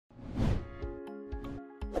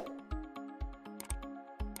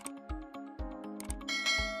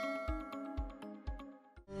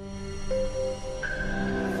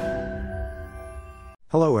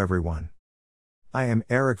Hello everyone. I am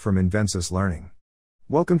Eric from Invensis Learning.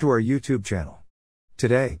 Welcome to our YouTube channel.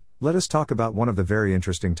 Today, let us talk about one of the very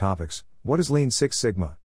interesting topics: what is Lean Six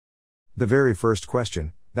Sigma? The very first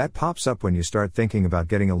question that pops up when you start thinking about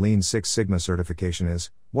getting a Lean Six Sigma certification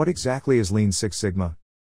is, what exactly is Lean Six Sigma?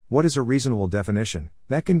 What is a reasonable definition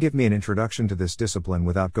that can give me an introduction to this discipline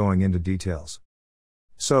without going into details?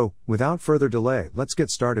 So, without further delay, let's get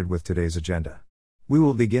started with today's agenda. We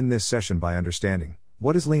will begin this session by understanding,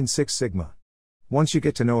 what is Lean Six Sigma? Once you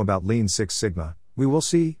get to know about Lean Six Sigma, we will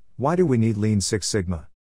see, why do we need Lean Six Sigma?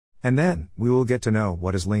 And then, we will get to know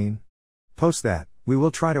what is Lean. Post that, we will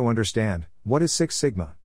try to understand, what is Six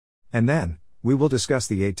Sigma? And then, we will discuss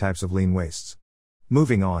the 8 types of lean wastes.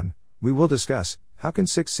 Moving on, we will discuss, how can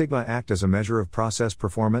Six Sigma act as a measure of process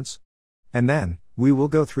performance? And then, we will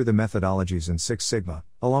go through the methodologies in Six Sigma,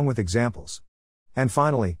 along with examples. And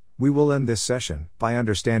finally, we will end this session by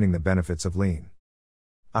understanding the benefits of Lean.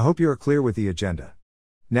 I hope you are clear with the agenda.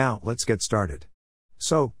 Now, let's get started.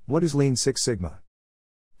 So, what is Lean Six Sigma?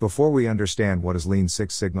 Before we understand what is Lean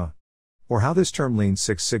Six Sigma, or how this term Lean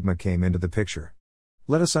Six Sigma came into the picture,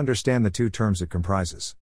 let us understand the 2 terms it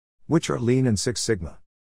comprises, which are Lean and Six Sigma.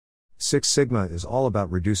 Six Sigma is all about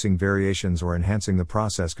reducing variations or enhancing the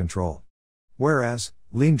process control, whereas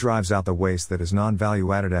Lean drives out the waste that is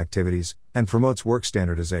non-value-added activities and promotes work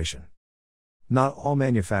standardization. Not all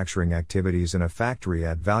manufacturing activities in a factory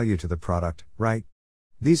add value to the product, right?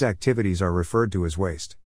 These activities are referred to as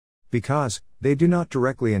waste, because they do not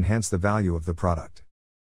directly enhance the value of the product.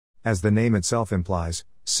 As the name itself implies,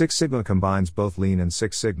 Six Sigma combines both Lean and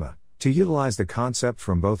Six Sigma to utilize the concept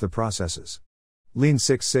from both the processes. Lean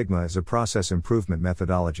Six Sigma is a process improvement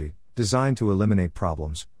methodology designed to eliminate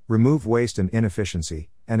problems, remove waste and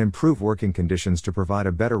inefficiency, and improve working conditions to provide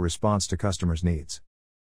a better response to customers' needs.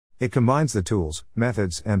 It combines the tools,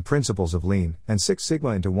 methods, and principles of Lean and Six Sigma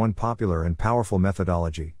into one popular and powerful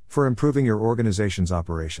methodology for improving your organization's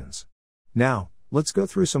operations. Now, let's go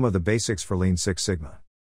through some of the basics for Lean Six Sigma.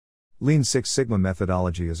 Lean Six Sigma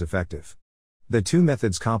methodology is effective. The 2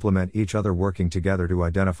 methods complement each other, working together to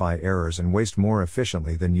identify errors and waste more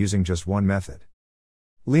efficiently than using just one method.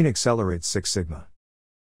 Lean accelerates Six Sigma.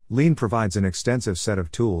 Lean provides an extensive set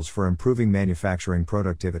of tools for improving manufacturing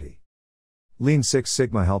productivity. Lean Six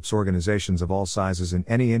Sigma helps organizations of all sizes in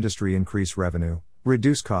any industry increase revenue,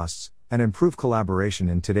 reduce costs, and improve collaboration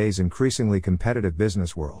in today's increasingly competitive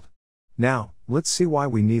business world. Now, let's see why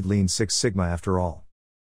we need Lean Six Sigma after all.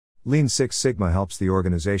 Lean Six Sigma helps the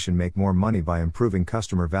organization make more money by improving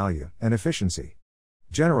customer value and efficiency.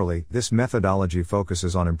 Generally, this methodology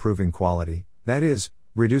focuses on improving quality, that is,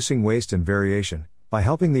 reducing waste and variation, by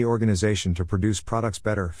helping the organization to produce products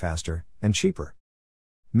better, faster, and cheaper.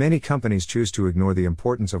 Many companies choose to ignore the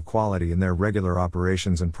importance of quality in their regular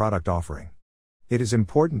operations and product offering. It is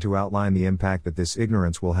important to outline the impact that this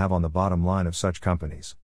ignorance will have on the bottom line of such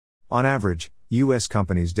companies. On average, U.S.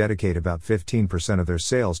 companies dedicate about 15% of their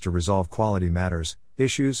sales to resolve quality matters,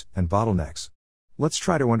 issues, and bottlenecks. Let's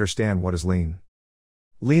try to understand what is Lean.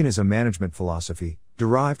 Lean is a management philosophy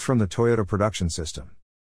derived from the Toyota production system.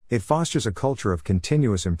 It fosters a culture of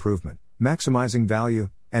continuous improvement, maximizing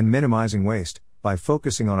value, and minimizing waste, by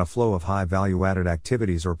focusing on a flow of high value-added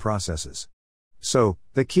activities or processes. So,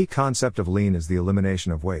 the key concept of Lean is the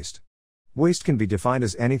elimination of waste. Waste can be defined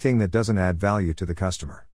as anything that doesn't add value to the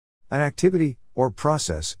customer. An activity, or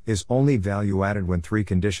process, is only value-added when 3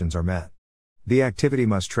 conditions are met. The activity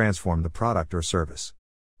must transform the product or service.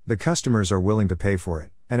 The customers are willing to pay for it,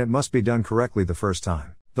 and it must be done correctly the first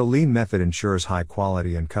time. The Lean method ensures high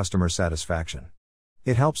quality and customer satisfaction.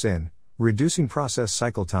 It helps in reducing process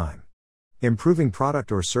cycle time, improving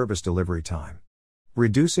product or service delivery time,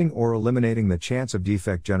 reducing or eliminating the chance of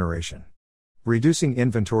defect generation, reducing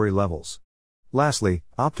inventory levels. Lastly,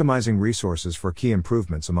 optimizing resources for key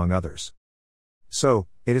improvements, among others. So,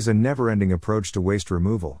 it is a never-ending approach to waste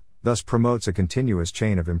removal, thus promotes a continuous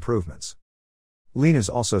chain of improvements. Lean is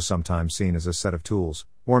also sometimes seen as a set of tools,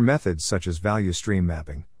 or methods such as value stream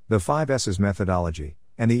mapping, the 5 S's methodology,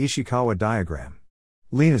 and the Ishikawa diagram.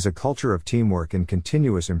 Lean is a culture of teamwork and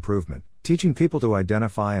continuous improvement, teaching people to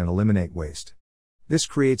identify and eliminate waste. This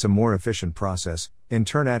creates a more efficient process, in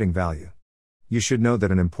turn adding value. You should know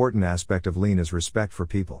that an important aspect of Lean is respect for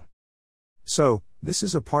people. So, this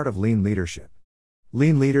is a part of Lean leadership.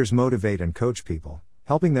 Lean leaders motivate and coach people,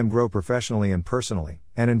 helping them grow professionally and personally,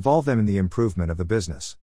 and involve them in the improvement of the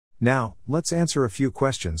business. Now, let's answer a few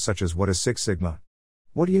questions such as, what is Six Sigma?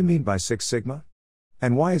 What do you mean by Six Sigma?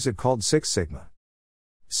 And why is it called Six Sigma?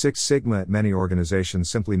 Six Sigma at many organizations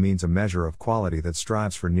simply means a measure of quality that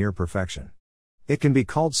strives for near perfection. It can be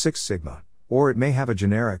called Six Sigma, or it may have a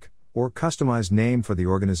generic, or customized name for the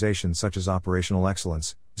organization, such as operational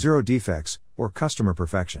excellence, zero defects, or customer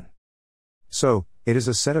perfection. So, it is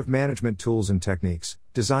a set of management tools and techniques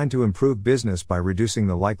designed to improve business by reducing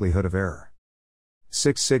the likelihood of error.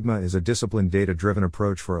 Six Sigma is a disciplined data-driven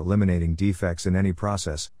approach for eliminating defects in any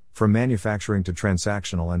process, from manufacturing to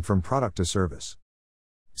transactional and from product to service.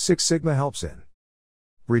 Six Sigma helps in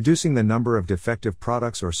reducing the number of defective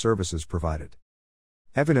products or services provided.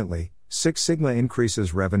 Evidently, Six Sigma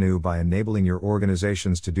increases revenue by enabling your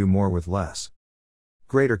organizations to do more with less.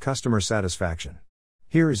 Greater customer satisfaction.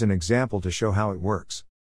 Here is an example to show how it works.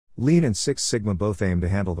 Lean and Six Sigma both aim to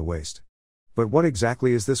handle the waste. But what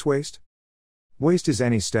exactly is this waste? Waste is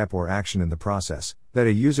any step or action in the process that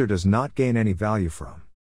a user does not gain any value from.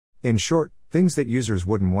 In short, things that users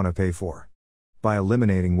wouldn't want to pay for. By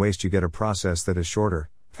eliminating waste, you get a process that is shorter,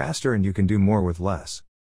 faster, and you can do more with less.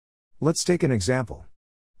 Let's take an example.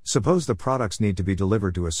 Suppose the products need to be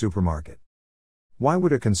delivered to a supermarket. Why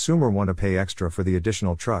would a consumer want to pay extra for the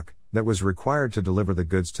additional truck that was required to deliver the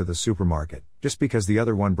goods to the supermarket, just because the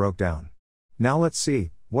other one broke down? Now let's see,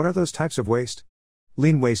 what are those types of waste?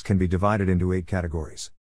 Lean waste can be divided into 8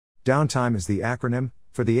 categories. Downtime is the acronym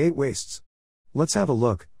for the 8 wastes. Let's have a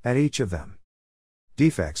look at each of them.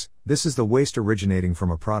 Defects, this is the waste originating from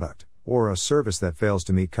a product or a service that fails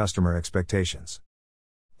to meet customer expectations.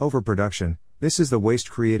 Overproduction, this is the waste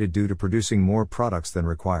created due to producing more products than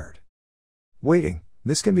required. Waiting,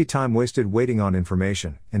 this can be time wasted waiting on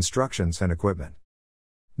information, instructions, and equipment.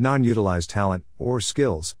 Non-utilized talent, or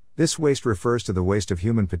skills, this waste refers to the waste of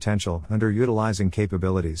human potential, underutilizing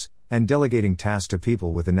capabilities, and delegating tasks to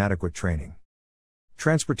people with inadequate training.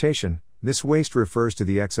 Transportation, this waste refers to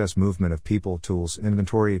the excess movement of people, tools,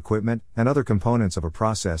 inventory, equipment, and other components of a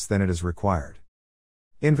process than it is required.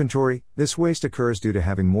 Inventory, this waste occurs due to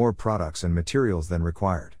having more products and materials than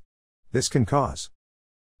required. This can cause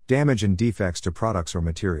damage and defects to products or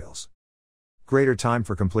materials. Greater time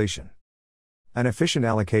for completion. An efficient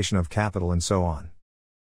allocation of capital, and so on.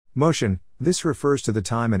 Motion, this refers to the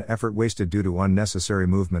time and effort wasted due to unnecessary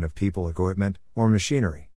movement of people, equipment, or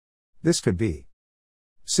machinery. This could be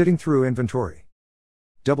sitting through inventory,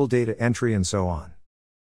 double data entry, and so on.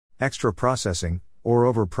 Extra processing, or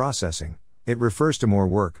over-processing, it refers to more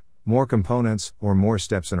work, more components, or more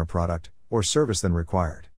steps in a product or service than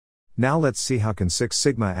required. Now let's see how can Six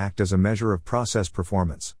Sigma act as a measure of process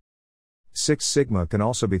performance. Six Sigma can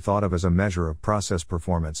also be thought of as a measure of process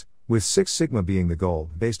performance, with Six Sigma being the goal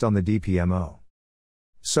based on the DPMO.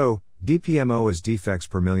 So, DPMO is defects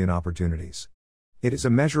per million opportunities. It is a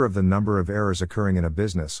measure of the number of errors occurring in a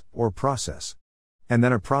business or process. And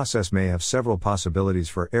then a process may have several possibilities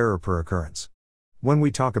for error per occurrence. When we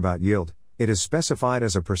talk about yield, it is specified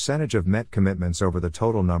as a percentage of met commitments over the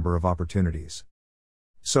total number of opportunities.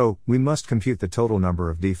 So, we must compute the total number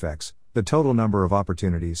of defects, the total number of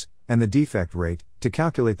opportunities, and the defect rate, to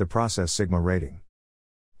calculate the process sigma rating.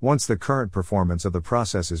 Once the current performance of the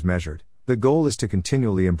process is measured, the goal is to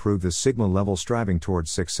continually improve the sigma level, striving towards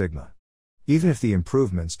 6 sigma. Even if the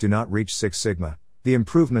improvements do not reach 6 sigma, the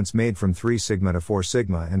improvements made from 3 sigma to 4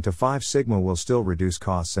 sigma and to 5 sigma will still reduce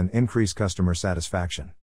costs and increase customer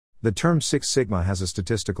satisfaction. The term 6 sigma has a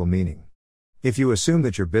statistical meaning. If you assume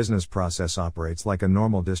that your business process operates like a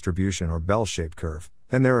normal distribution or bell-shaped curve,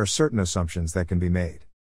 then there are certain assumptions that can be made.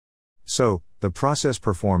 So, the process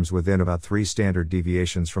performs within about 3 standard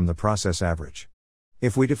deviations from the process average.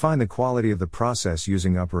 If we define the quality of the process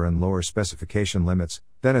using upper and lower specification limits,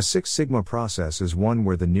 then a 6 sigma process is one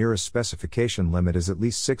where the nearest specification limit is at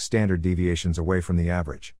least 6 standard deviations away from the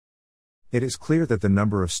average. It is clear that the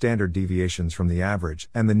number of standard deviations from the average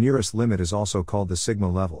and the nearest limit is also called the sigma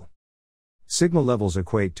level. Sigma levels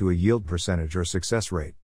equate to a yield percentage or success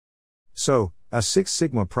rate. So, a 6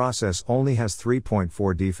 sigma process only has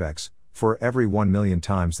 3.4 defects for every 1 million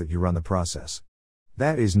times that you run the process.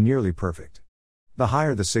 That is nearly perfect. The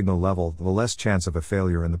higher the sigma level, the less chance of a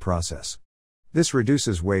failure in the process. This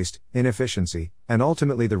reduces waste, inefficiency, and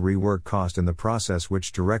ultimately the rework cost in the process,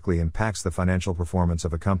 which directly impacts the financial performance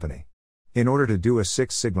of a company. In order to do a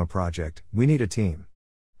 6 sigma project, we need a team.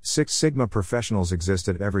 6 sigma professionals exist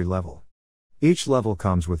at every level. Each level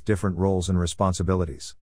comes with different roles and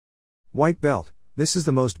responsibilities. White belt, this is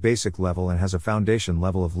the most basic level and has a foundation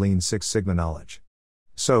level of Lean Six Sigma knowledge.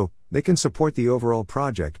 So, they can support the overall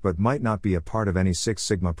project but might not be a part of any 6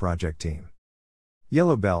 Sigma project team.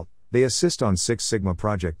 Yellow belt, they assist on 6 Sigma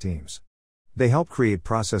project teams. They help create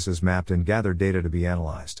processes mapped and gather data to be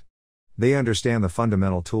analyzed. They understand the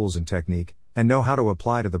fundamental tools and technique, and know how to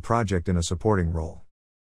apply to the project in a supporting role.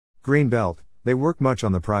 Green belt, they work much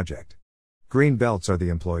on the project. Green belts are the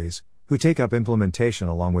employees, who take up implementation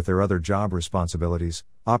along with their other job responsibilities,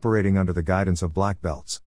 operating under the guidance of black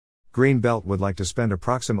belts. Green belt would like to spend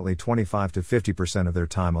approximately 25 to 50% of their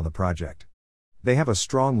time on the project. They have a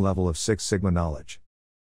strong level of Six Sigma knowledge.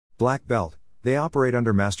 Black belt, they operate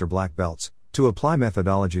under master black belts, to apply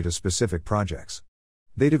methodology to specific projects.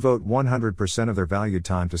 They devote 100% of their valued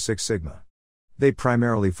time to Six Sigma. They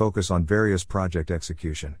primarily focus on various project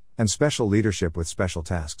execution, and special leadership with special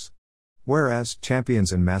tasks. Whereas,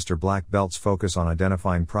 champions and master black belts focus on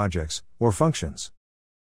identifying projects, or functions.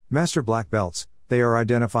 Master black belts, they are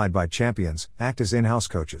identified by champions, act as in-house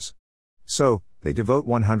coaches. So, they devote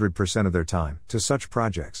 100% of their time to such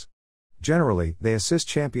projects. Generally, they assist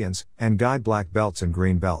champions, and guide black belts and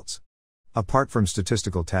green belts. Apart from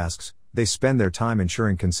statistical tasks, they spend their time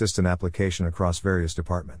ensuring consistent application across various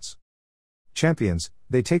departments. Champions,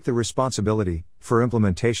 they take the responsibility for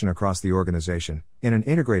implementation across the organization, in an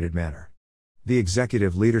integrated manner. The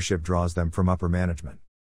executive leadership draws them from upper management.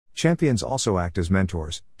 Champions also act as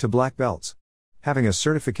mentors to black belts. Having a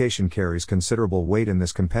certification carries considerable weight in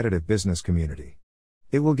this competitive business community.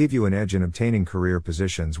 It will give you an edge in obtaining career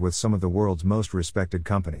positions with some of the world's most respected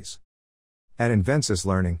companies. At Invensis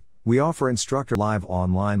Learning, we offer instructor live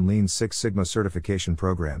online Lean Six Sigma certification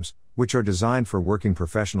programs, which are designed for working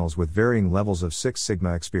professionals with varying levels of Six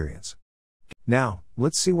Sigma experience. Now,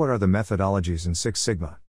 let's see what are the methodologies in Six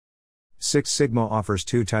Sigma. Six Sigma offers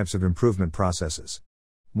two types of improvement processes.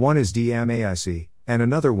 One is DMAIC, and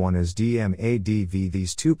another one is DMADV.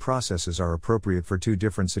 These two processes are appropriate for two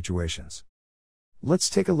different situations. Let's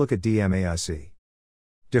take a look at DMAIC.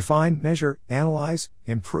 Define, measure, analyze,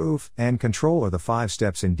 improve, and control are the 5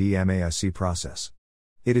 steps in DMAIC process.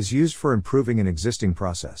 It is used for improving an existing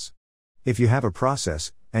process. If you have a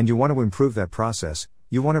process, and you want to improve that process,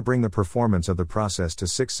 you want to bring the performance of the process to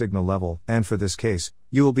Six Sigma level, and for this case,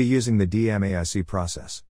 you will be using the DMAIC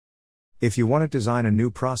process. If you want to design a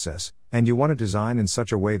new process, and you want to design in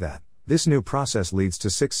such a way that this new process leads to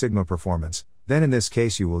Six Sigma performance, then in this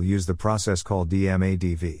case you will use the process called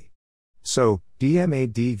DMADV. So,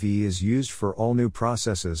 DMADV is used for all new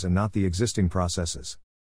processes and not the existing processes.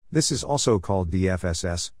 This is also called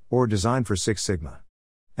DFSS, or Design for Six Sigma.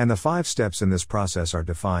 And the 5 steps in this process are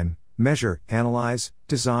define, measure, analyze,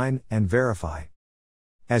 design, and verify.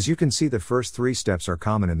 As you can see, the first 3 steps are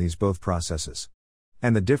common in these both processes.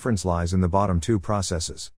 And the difference lies in the bottom 2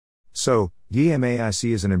 processes. So,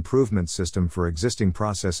 DMAIC is an improvement system for existing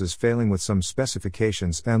processes failing with some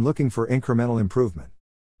specifications and looking for incremental improvement.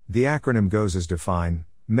 The acronym goes as define,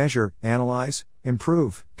 measure, analyze,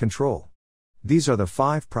 improve, control. These are the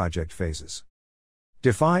 5 project phases.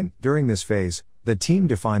 Define, during this phase, the team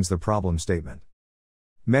defines the problem statement.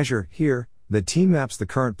 Measure, here, the team maps the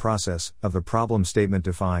current process of the problem statement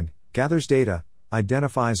defined, gathers data,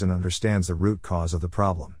 identifies and understands the root cause of the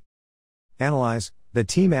problem. Analyze, the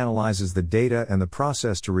team analyzes the data and the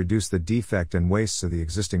process to reduce the defect and wastes of the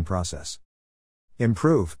existing process.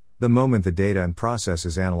 Improve, the moment the data and process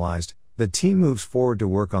is analyzed, the team moves forward to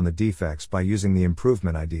work on the defects by using the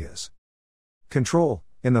improvement ideas. Control,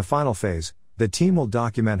 in the final phase, the team will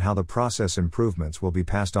document how the process improvements will be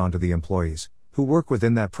passed on to the employees, who work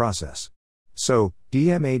within that process. So,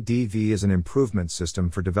 DMADV is an improvement system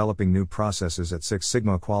for developing new processes at Six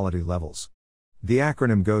Sigma quality levels. The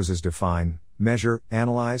acronym goes as define, measure,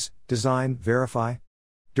 analyze, design, verify.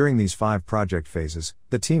 During these 5 project phases,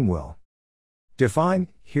 the team will define,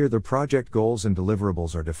 here the project goals and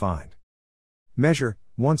deliverables are defined. Measure,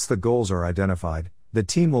 once the goals are identified, the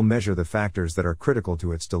team will measure the factors that are critical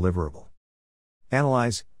to its deliverable.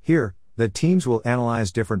 Analyze, here, the teams will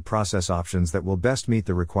analyze different process options that will best meet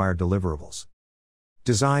the required deliverables.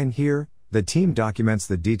 Design, here, the team documents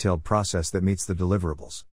the detailed process that meets the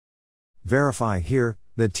deliverables. Verify, here,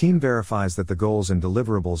 the team verifies that the goals and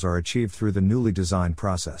deliverables are achieved through the newly designed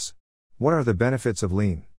process. What are the benefits of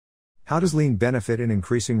Lean? How does Lean benefit in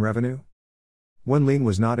increasing revenue? When Lean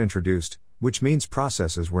was not introduced, which means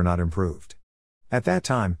processes were not improved. At that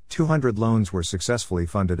time, 200 loans were successfully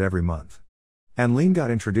funded every month. And Lean got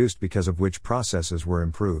introduced because of which processes were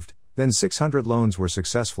improved, then 600 loans were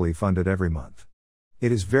successfully funded every month.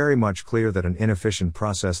 It is very much clear that an inefficient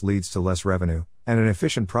process leads to less revenue, and an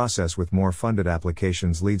efficient process with more funded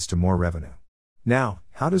applications leads to more revenue. Now,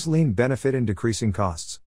 how does Lean benefit in decreasing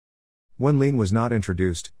costs? When Lean was not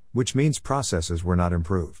introduced, which means processes were not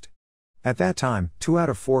improved. At that time, 2 out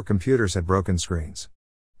of 4 computers had broken screens.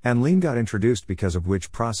 And Lean got introduced because of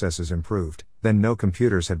which processes improved, then no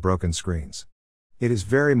computers had broken screens. It is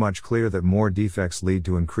very much clear that more defects lead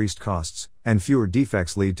to increased costs, and fewer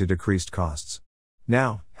defects lead to decreased costs.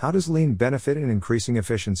 Now, how does Lean benefit in increasing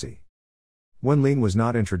efficiency? When Lean was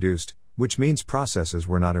not introduced, which means processes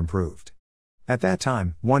were not improved. At that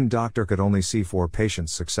time, one doctor could only see 4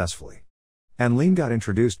 patients successfully. And Lean got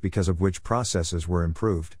introduced because of which processes were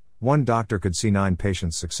improved, one doctor could see 9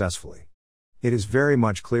 patients successfully. It is very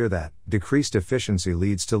much clear that decreased efficiency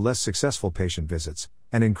leads to less successful patient visits,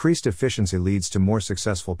 and increased efficiency leads to more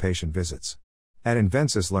successful patient visits. At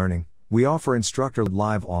Invensis Learning, we offer instructor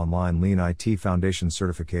live online Lean IT Foundation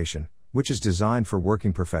certification, which is designed for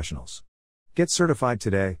working professionals. Get certified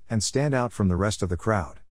today and stand out from the rest of the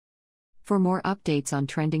crowd. For more updates on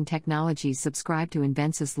trending technologies, subscribe to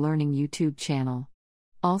Invensis Learning YouTube channel.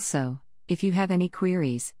 Also, if you have any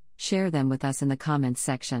queries, share them with us in the comments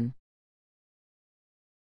section.